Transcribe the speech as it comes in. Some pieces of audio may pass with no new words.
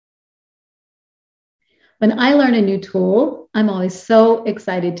When I learn a new tool, I'm always so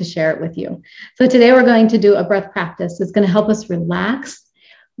excited to share it with you. So today we're going to do a breath practice. It's going to help us relax,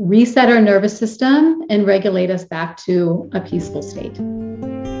 reset our nervous system, and regulate us back to a peaceful state.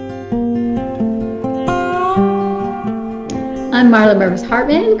 I'm Marla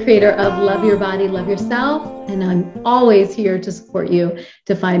Mervis-Hartmann, creator of Love Your Body, Love Yourself, and I'm always here to support you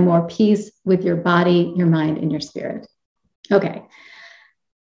to find more peace with your body, your mind, and your spirit. Okay,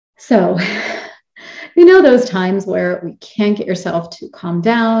 so you know those times where we can't get yourself to calm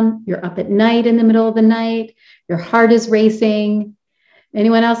down, you're up at night in the middle of the night, your heart is racing.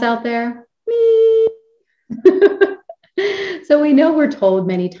 Anyone else out there? Me. So we know we're told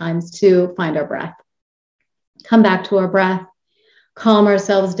many times to find our breath, come back to our breath, calm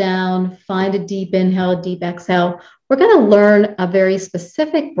ourselves down, find a deep inhale, a deep exhale. We're going to learn a very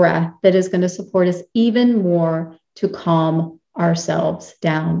specific breath that is going to support us even more to calm ourselves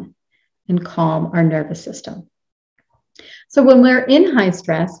down and calm our nervous system. So when we're in high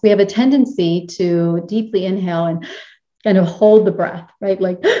stress, we have a tendency to deeply inhale and kind of hold the breath, right?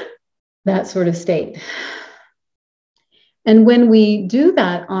 Like that sort of state. And when we do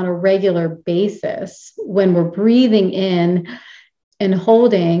that on a regular basis, when we're breathing in and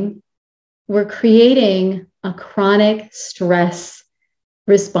holding, we're creating a chronic stress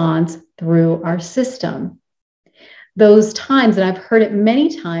response through our system. Those times, and I've heard it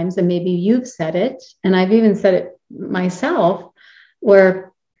many times, and maybe you've said it, and I've even said it myself,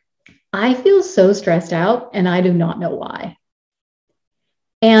 where I feel so stressed out and I do not know why.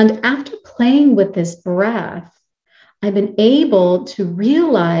 And after playing with this breath, I've been able to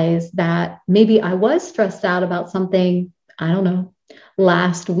realize that maybe I was stressed out about something, I don't know,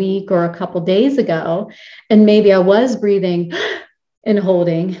 last week or a couple days ago, and maybe I was breathing and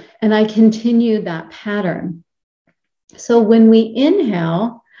holding, and I continued that pattern. So when we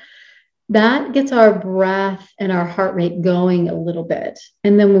inhale, that gets our breath and our heart rate going a little bit.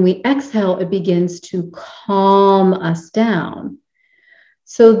 And then when we exhale, it begins to calm us down.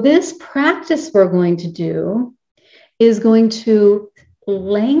 So this practice we're going to do is going to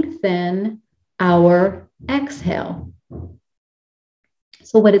lengthen our exhale.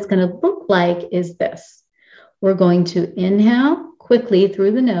 So what it's going to look like is this. We're going to inhale quickly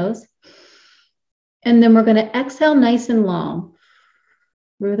through the nose, and then we're going to exhale nice and long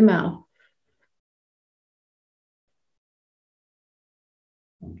through the mouth.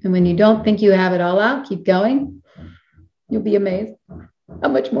 And when you don't think you have it all out, keep going. You'll be amazed how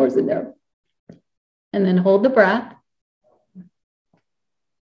much more is in there. And then hold the breath.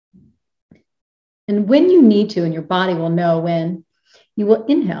 And when you need to, and your body will know when, you will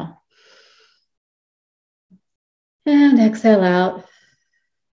inhale. And exhale out.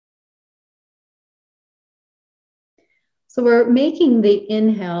 So we're making the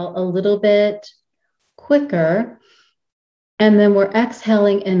inhale a little bit quicker. And then we're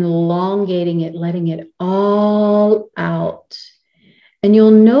exhaling and elongating it, letting it all out. And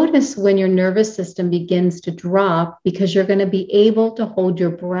you'll notice when your nervous system begins to drop, because you're going to be able to hold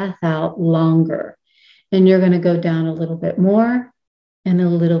your breath out longer. And you're going to go down a little bit more and a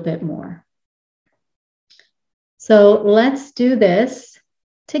little bit more. So let's do this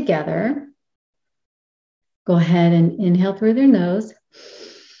together. Go ahead and inhale through their nose.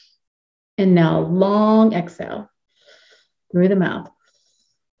 And now long exhale through the mouth.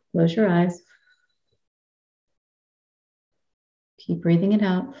 Close your eyes. Keep breathing it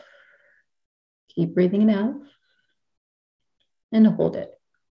out. Keep breathing it out. And hold it.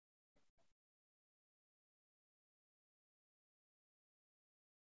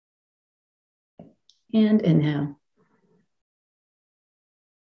 And inhale.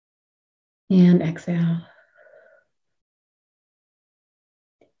 And exhale.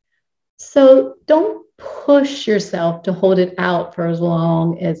 So don't push yourself to hold it out for as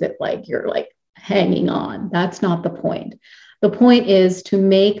long as you're hanging on. That's not the point. The point is to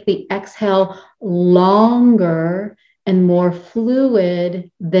make the exhale longer and more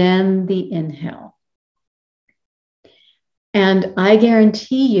fluid than the inhale. And I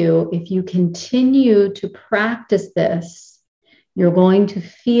guarantee you, if you continue to practice this, you're going to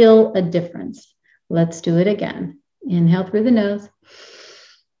feel a difference. Let's do it again. Inhale through the nose.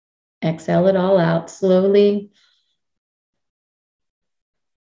 Exhale it all out slowly.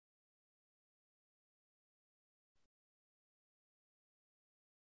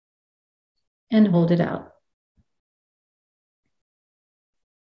 And hold it out.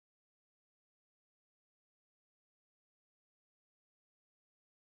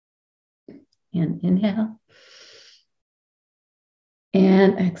 And inhale.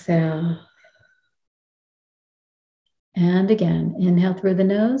 And exhale. And again, inhale through the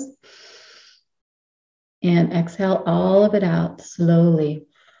nose. And exhale all of it out slowly.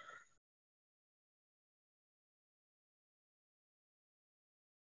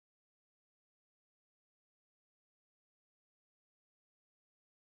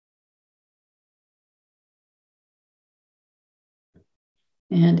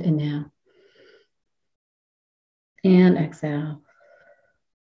 And inhale. And exhale.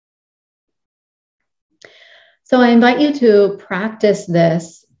 So I invite you to practice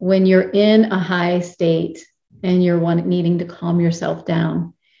this when you're in a high state and you're needing to calm yourself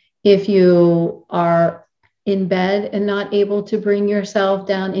down. If you are in bed and not able to bring yourself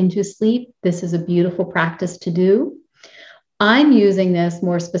down into sleep, this is a beautiful practice to do. I'm using this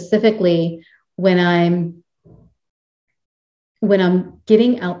more specifically when I'm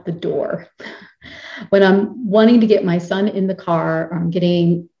getting out the door, when I'm wanting to get my son in the car, or I'm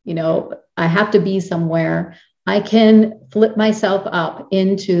getting, I have to be somewhere. I can flip myself up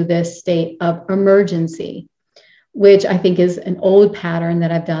into this state of emergency, which I think is an old pattern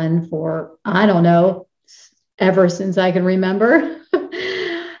that I've done for, I don't know, ever since I can remember.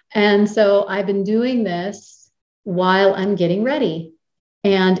 And so I've been doing this while I'm getting ready.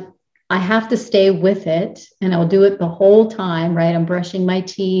 And I have to stay with it, and I'll do it the whole time, right? I'm brushing my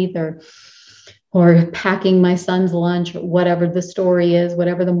teeth or packing my son's lunch, or whatever the story is,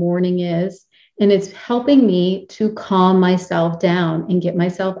 whatever the morning is. And it's helping me to calm myself down and get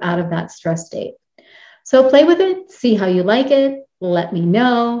myself out of that stress state. So play with it, see how you like it, let me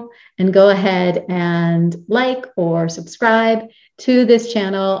know, and go ahead and like or subscribe to this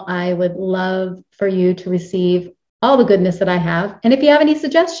channel. I would love for you to receive all the goodness that I have. And if you have any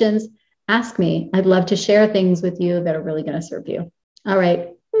suggestions, ask me. I'd love to share things with you that are really going to serve you. All right.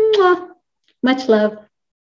 Mwah. Much love.